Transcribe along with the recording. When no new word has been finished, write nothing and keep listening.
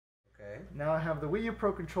now I have the Wii U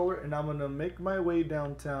Pro Controller, and I'm gonna make my way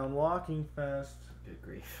downtown, walking fast. Good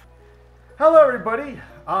grief. Hello, everybody.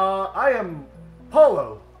 I am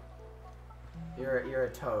Polo. You're a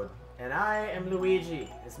toad, and I am Luigi.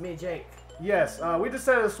 It's me, Jake. Yes, we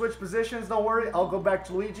decided to switch positions. Don't worry, I'll go back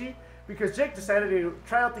to Luigi because Jake decided to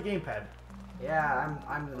try out the Gamepad. Yeah,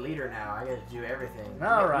 I'm the leader now. I get to do everything.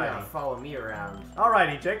 Alrighty. You gotta follow me around.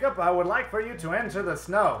 Alrighty, Jacob. I would like for you to enter the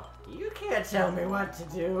snow. You can't tell me what to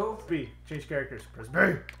do. B. Change characters. Press B.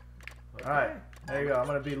 Okay. Alright. There you go. I'm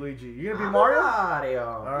gonna be Luigi. You gonna be Mario? Mario.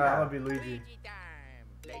 Alright, I'm gonna be Luigi.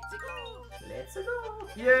 Let's go.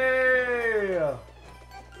 Yeah!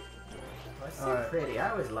 Oh, it's so pretty. I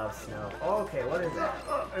always love snow. Okay, what is that?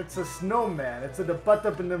 It's a snowman. It's a butt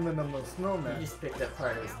up in the snowman. You just picked up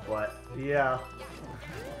part of his butt. Yeah.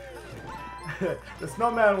 The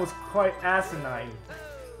snowman was quite asinine.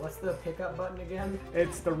 What's the pickup button again?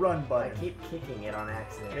 It's the run button. I keep kicking it on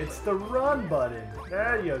accident. It's the run button.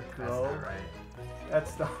 There you go.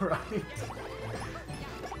 That's not right. That's not right.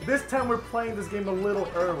 This time we're playing this game a little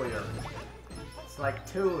earlier. It's like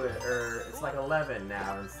 2 or it's like 11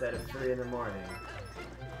 now instead of 3 in the morning.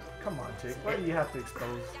 Come on, Jake. Why do you have to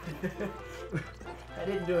expose? I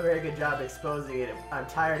didn't do a very good job exposing it. I'm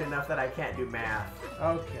tired enough that I can't do math.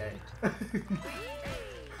 Okay.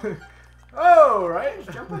 Oh, right.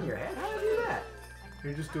 Just jump on your head? How do I do that?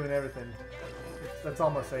 You're just doing everything. That's all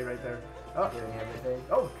I'm gonna say right there. Oh, Doing everything.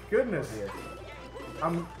 oh goodness. Oh, dear.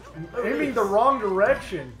 I'm aiming the wrong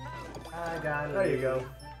direction. I got it. There you go.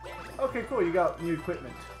 Okay, cool. You got new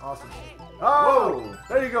equipment. Awesome. Oh, Whoa.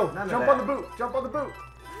 there you go. None of Jump that. on the boot. Jump on the boot.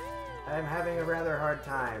 I'm having a rather hard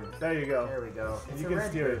time. There you go. There we go. It's You a can red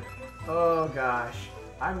steer boot. it. Oh gosh.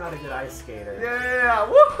 I'm not a good ice skater. Yeah.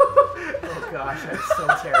 Woo! Oh gosh, I'm so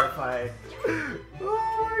terrified.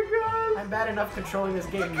 Oh my god. I'm bad enough controlling this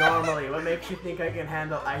game normally. What makes you think I can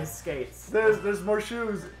handle ice skates? There's more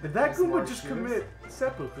shoes. Did that There's more Goomba just shoes? commit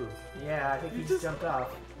seppuku? Yeah, I think he just jumped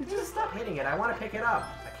off. You Just stop hitting it. I want to pick it up.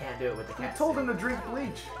 I can't do it with the You cat. told him to drink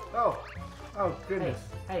bleach. Oh. Oh Hey, goodness.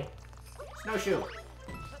 hey, snowshoe.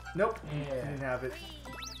 Nope. Yeah. Didn't have it.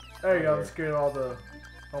 There you go. I'm scared of all the.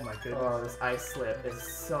 Oh my goodness. Oh, this ice slip is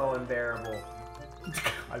so unbearable.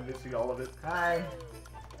 I'm missing all of it. Hi.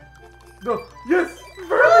 No. Yes.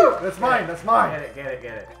 Really? That's mine. That's mine. Get it, get it,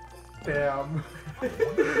 get it. Damn.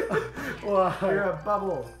 Why? You're a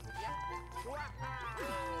bubble.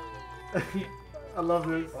 I love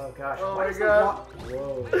this. Oh gosh. Oh Why my is god.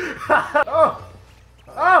 Whoa. Oh.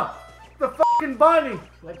 Oh. The fucking bunny.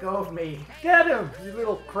 Let go of me. Get him, you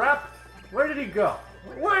little crap. Where did he go?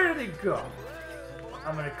 Where did he go?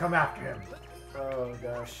 I'm gonna come after him. Oh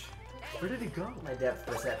gosh. Where did he go? My depth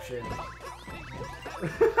perception.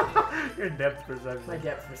 Your depth perception. My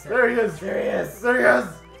depth perception. There he is. There he is. There he is.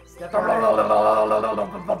 Step on it.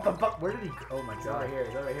 Where did he go? Oh my He's over god. here.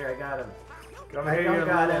 He's over here. I got him. Come I here, don't you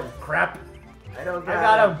got little him. crap. I don't I got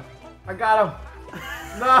got him. I got him.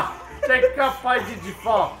 No. Jacob, why did you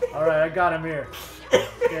fall? Alright, I got him here.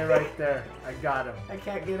 Stay right there. I got him. I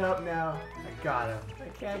can't get up now. I got him. I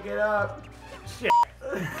can't get up. Shit.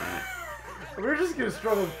 We're just gonna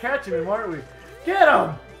struggle catching him, aren't we? Get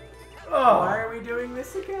him! Oh. Why are we doing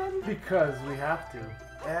this again? Because we have to.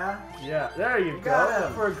 Yeah? Yeah, there you go. got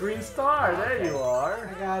him. For a green star. There Okay. you are.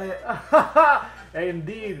 I got it. Hey,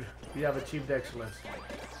 indeed, we have achieved excellence.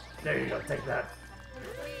 There you go. Take that.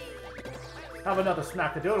 Have another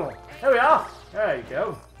smackadoodle. There we are. There you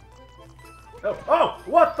go. Oh, oh,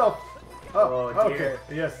 what the? Oh, okay. dear.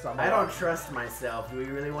 Yes, I don't trust myself. Do we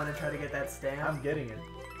really want to try to get that stamp? I'm getting it.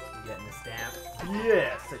 I'm getting the stamp.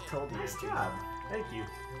 Yes, I told you. Nice to. job. Thank you.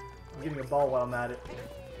 I'm getting a ball while I'm at it.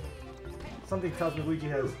 Something tells me Luigi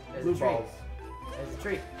has There's blue a treat. balls. There's a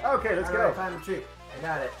treat. Okay, let's Alright, go. find the treat. I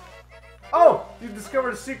got it. Oh, you've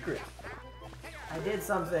discovered a secret. I did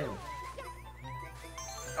something.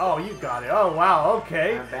 Oh, you got it. Oh, wow.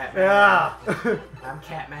 Okay. I'm Batman. Yeah. I'm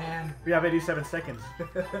Catman. We have 87 seconds.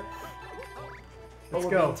 Let's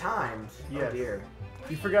We're go. being timed. Yes. Oh dear.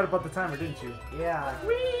 You forgot about the timer, didn't you? Yeah.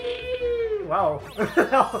 Whee! Wow.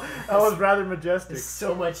 That was rather majestic. It's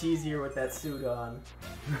so much easier with that suit on.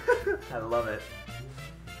 I love it.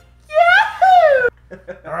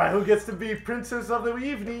 Alright, who gets to be princess of the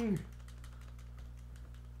evening?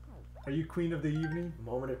 Are you queen of the evening?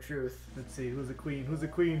 Moment of truth. Let's see, who's the queen? Who's the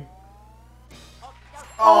queen?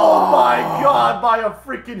 Oh my god, by a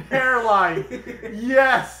freaking hairline!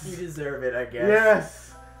 Yes! You deserve it, I guess.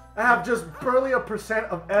 Yes! I have just barely a %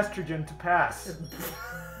 of estrogen to pass.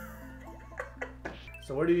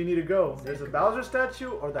 So where do you need to go? There's a Bowser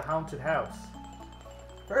statue or the haunted house?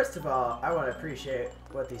 First of all, I want to appreciate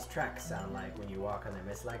what these tracks sound like when you walk on them.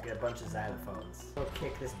 It's like a bunch of xylophones. Go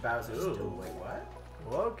kick this Bowser stool. Wait, what?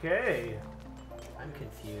 Okay. I'm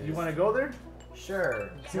confused. You want to go there?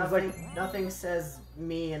 Sure. Seems Nothing says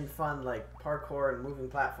me and fun like parkour and moving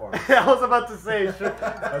platforms. I was about to say, sure.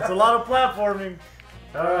 That's a lot of platforming.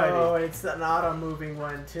 Alrighty. Oh, it's an auto-moving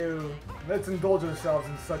one too. Let's indulge ourselves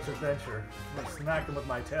in such adventure. I'm gonna smack them with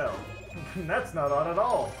my tail. That's not odd at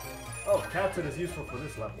all. Oh, Captain is useful for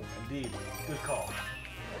this level. Indeed. Good call.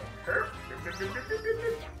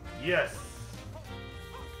 Yes.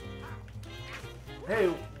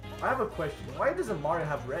 Hey, I have a question. Why doesn't Mario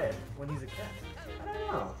have red when he's a cat? I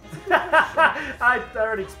don't know. I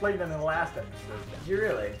already explained that in the last episode. Did you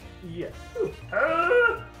really? Yes.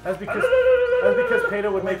 That's because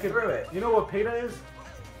Peta would make it through it. You know what Peta is?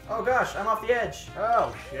 Oh gosh, I'm off the edge.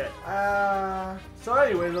 Oh shit. So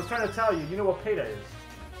anyways, I was trying to tell you. You know what Peta is?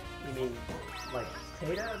 You mean like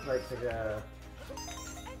Peta? Like the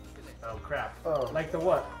Oh crap. Oh. Like the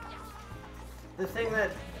what? The thing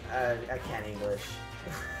that I can't English.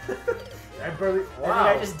 I barely. Wow.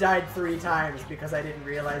 I think I just died 3 times because I didn't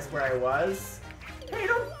realize where I was. Hey,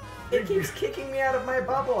 it keeps kicking me out of my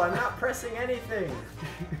bubble. I'm not pressing anything.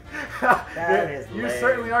 That is You lame.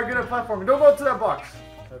 certainly are good at platforming. Don't go to that box.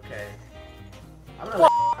 Okay. I'm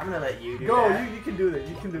gonna let you do Go. that. You can do it.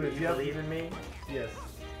 You can do it. You believe in me? Yes.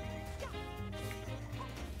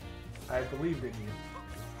 I believed in you.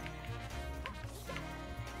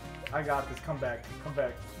 I got this. Come back. Come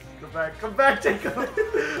back. Come back. Come back, Jacob.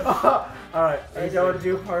 Alright. I don't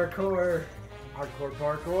do parkour.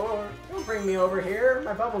 Parkour. Don't bring me over here.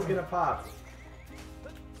 My bubble's gonna pop.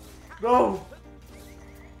 No.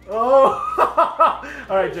 Oh.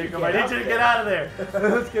 Alright, Jacob. I need you to get out of there.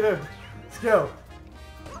 Let's get in. Let's go.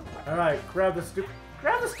 Alright. Grab the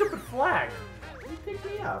stupid flag. You pick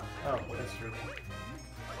me up. Oh, that's true.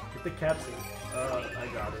 Get the capsule. I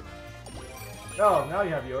got it. Oh, now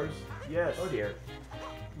you have yours. Yes. Oh dear.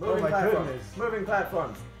 Oh Moving my platforms. goodness. Moving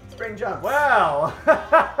platforms. Spring jumps. Wow.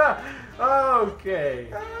 Okay.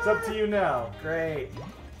 It's up to you now. Great.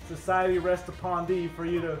 Society rests upon thee for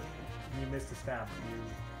you to... You missed the stamp.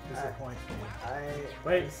 You disappoint me.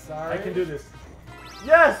 Wait. I'm sorry. I can do this.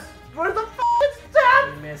 Yes! Where's the f***ing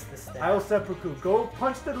stamp? You missed the stamp. I will seppuku. Go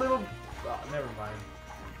punch the little... Oh, never mind.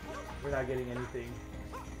 We're not getting anything.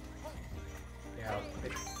 Yeah.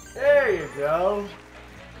 There you go.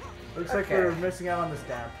 Looks like Okay. we're missing out on the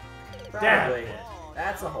stamp. Probably. Damn.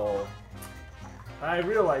 That's a hole. I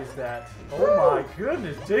realized that. Oh my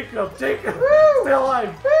goodness, Jacob, stay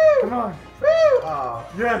alive. Come on. Oh.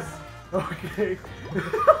 Yes. Okay.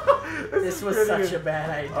 This was such a bad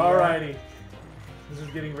idea. Alrighty. This is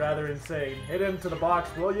getting rather insane. Hit into the box,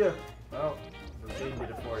 will you? Oh, the game did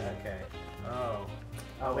it for you. Okay. Oh.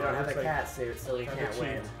 Oh, we don't have looks the like cat suit, so we time can't to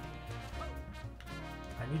win. cheat.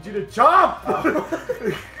 I need you to jump! Oh.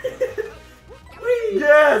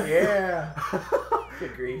 Yes! Yeah.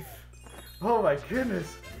 Good grief. Oh my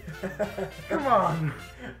goodness. Come on.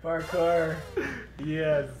 Parkour.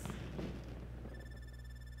 Yes.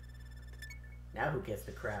 Now who gets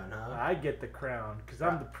the crown, huh? I get the crown, because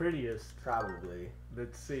I'm the prettiest. Probably.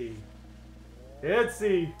 Let's see. Let's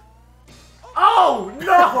see. Oh,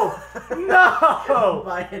 no! No!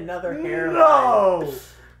 By another hairline. No!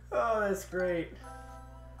 Oh, that's great.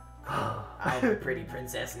 I'm a pretty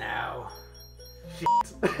princess now.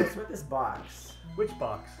 What's with this box? Which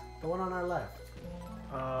box? The one on our left.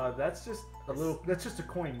 That's just a little. That's just a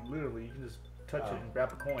coin. Literally, you can just touch it and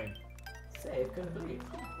grab a coin. Save, complete.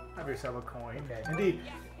 Have yourself a coin. Okay. Indeed.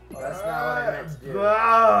 Well, that's not what I meant to do.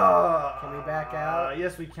 Can we back out?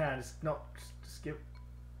 Yes, we can. Just skip.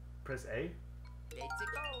 Press A.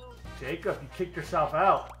 Jacob, you kicked yourself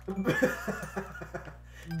out.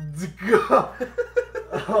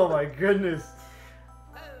 Oh my goodness.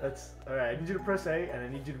 That's alright. I need you to press A, and I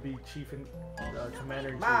need you to be chief and commander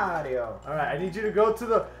in chief. Mario. All right, I need you to go to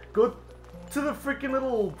the freaking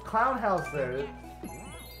little clown house there.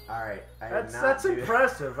 All right. That's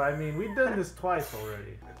impressive. I mean, we've done this twice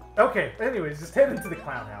already. Okay. Anyways, just head into the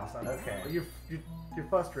clown house. Okay. You're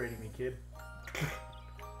frustrating me, kid.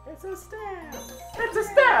 It's a stamp. It's a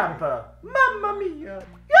stamp. Mamma mia.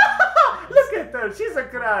 Look at her. She's a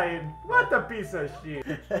crying. What a piece of shit.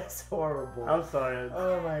 That's horrible. I'm sorry.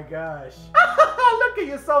 Oh my gosh. Look at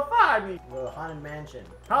you, so funny. Well, Haunted Mansion.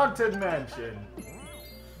 Haunted Mansion.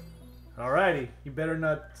 Alrighty. You better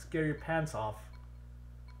not scare your pants off.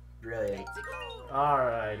 Brilliant.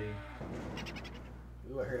 Alrighty.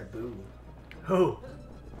 Ooh, I heard a boo. Who?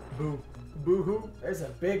 Boo. Boo hoo? There's a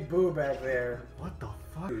big boo back there. What the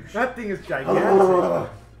fuck? That thing is gigantic.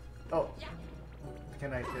 Oh.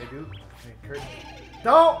 Can I do?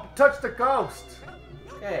 Don't touch the ghost!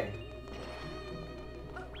 Okay.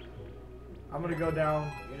 I'm gonna go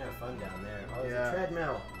down. You're gonna have fun down there. Oh, there's Yeah. a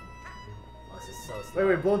treadmill. Oh, this is so slow.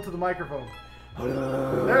 Wait, blow into the microphone.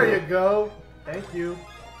 There you go. Thank you.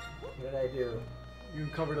 What did I do? You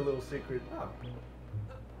uncovered a little secret. Oh.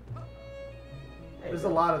 Hey, There's a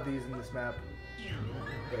lot of these in this map.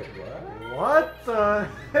 Wait, what? What the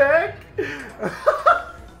heck?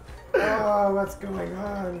 Oh, what's going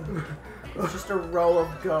on? It's just a row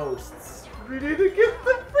of ghosts. We need to get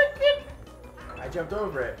the freaking... I jumped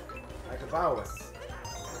over it. Like a boss.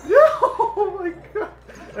 Oh my god.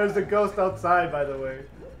 There's a ghost outside, by the way.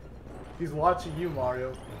 He's watching you,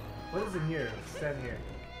 Mario. What is in here? Stand here.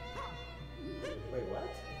 Wait, what?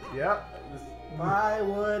 Yeah. Bye,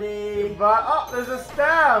 Woody. But, oh, there's a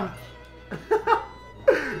stamp!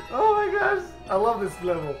 Oh my gosh. I love this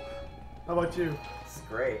level. How about you? It's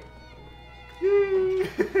great. Yay.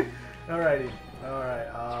 Alrighty. Alright.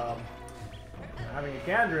 I'm having a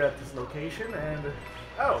gander at this location and...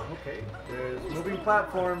 Oh, okay. There's moving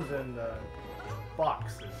platforms and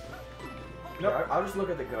boxes. Nope. Yeah, I'll just look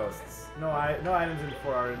at the ghosts. No items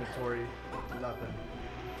for our inventory. Nothing.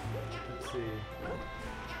 Let's see.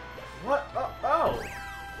 What? Oh!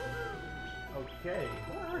 Okay.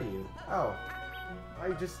 Where are you? Oh. I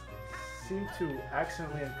just seem to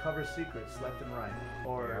accidentally uncover secrets left and right.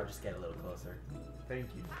 Or Here, I'll just get a little closer. Thank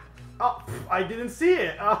you. Oh, I didn't see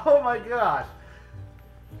it! Oh my gosh!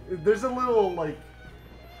 There's a little, like...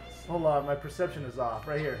 Hold on, my perception is off.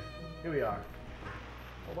 Right here. Here we are.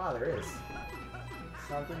 Oh wow, there is.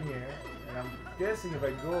 Something here. And I'm guessing if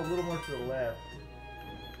I go a little more to the left...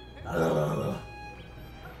 Oh,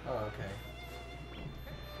 okay.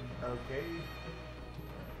 Okay.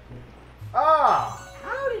 Ah!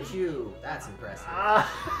 How did you? That's impressive. Ah!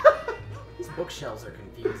 These bookshelves are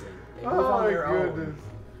confusing. They move Oh on my their goodness.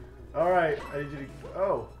 Alright, I need you to...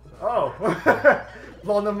 Oh. Oh!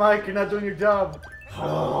 Blow on the mic, you're not doing your job.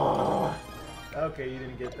 Okay, you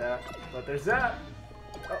didn't get that. But there's that.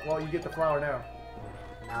 Oh, well, you get the flower now.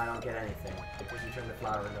 No, I don't get anything. Because you turn the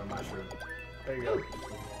flower into a mushroom. There you go.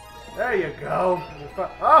 There you go.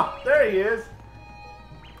 Oh, there he is.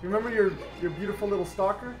 Remember your beautiful little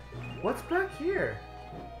stalker? What's back here?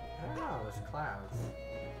 I don't know, there's clouds.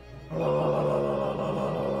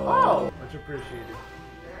 Oh! Much appreciated.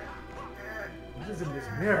 What is in this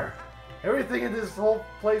mirror? Everything in this whole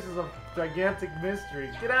place is a gigantic mystery.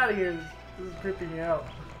 Get out of here. This is creeping me out.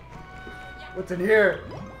 What's in here?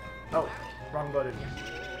 Oh, wrong button.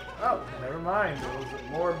 Oh, never mind. It was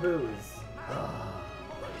More booze.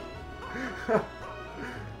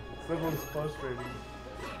 Someone's frustrating.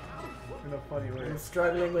 In a funny way. I'm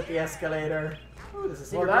struggling with the escalator. Ooh, there's a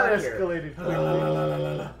secret Well, that block here. escalated quickly.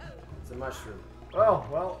 It's a mushroom. Oh,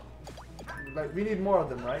 well. Like, we need more of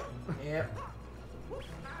them, right? Yep.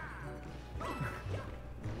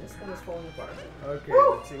 This thing is falling apart. Okay,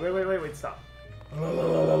 let's see. Wait, stop.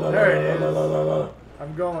 There it is.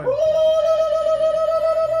 I'm going.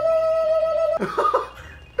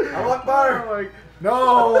 Akbar! Oh my...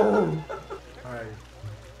 No! Alright.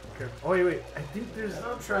 Okay. Oh, wait. I think there's... I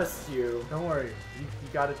don't trust you. Don't worry. You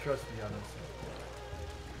gotta trust me on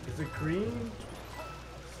this. Is it green?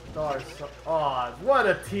 Star... Oh, what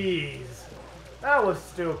a tease! That was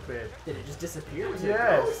stupid. Did it just disappear? Was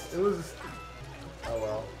Yes. it It was... Oh,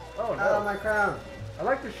 well. Oh, Oh, no. my crown. I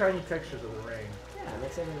like the shiny textures of the rain. Yeah, it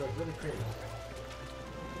makes everything look really pretty.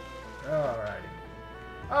 Alrighty.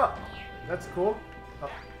 Oh, that's cool. Oh,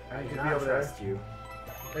 I need to be over there. Trust you.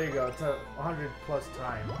 There you go. It's a 100 plus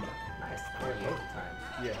time. Nice. Very low time.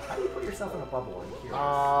 Yes. How do you put yourself in a bubble? I'm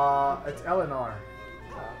curious. It's L and R.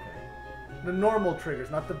 Oh, okay. The normal triggers,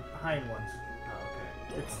 not the behind ones.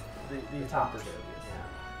 Oh, okay. It's these The top bumpers. two.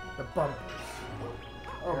 Yeah. The bumpers.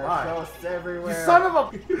 Oh There my. are ghosts everywhere. You son of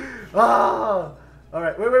a... Ah!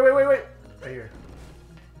 Alright, wait. Right here.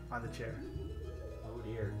 On the chair. Oh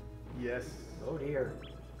dear. Yes. Oh dear.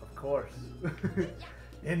 Of course.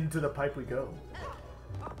 Into the pipe we go.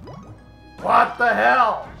 What the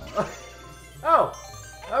hell? Oh!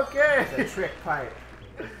 Okay! It's a trick pipe.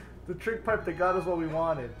 The trick pipe that got us what we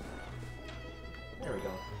wanted. There we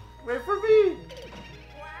go. Wait for me!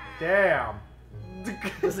 Damn.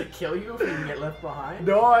 Does it kill you if you get left behind?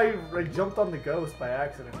 No, I jumped on the ghost by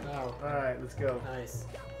accident. Oh. Alright, let's go. Nice.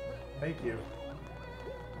 Thank you.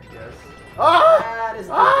 I guess. Ah! That is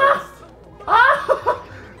the Ah! best. Ah!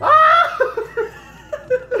 Ah!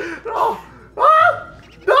 No! Ah!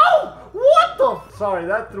 No! What the? Sorry,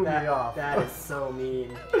 that threw me off. That is so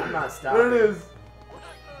mean. I'm not stopping. There it is.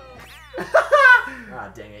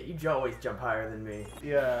 Ah, dang it. You always jump higher than me.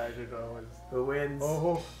 Yeah, I should always. Who wins?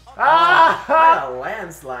 Oh. Ah! What a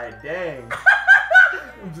landslide, dang.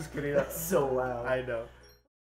 I'm just kidding. That's so loud. I know.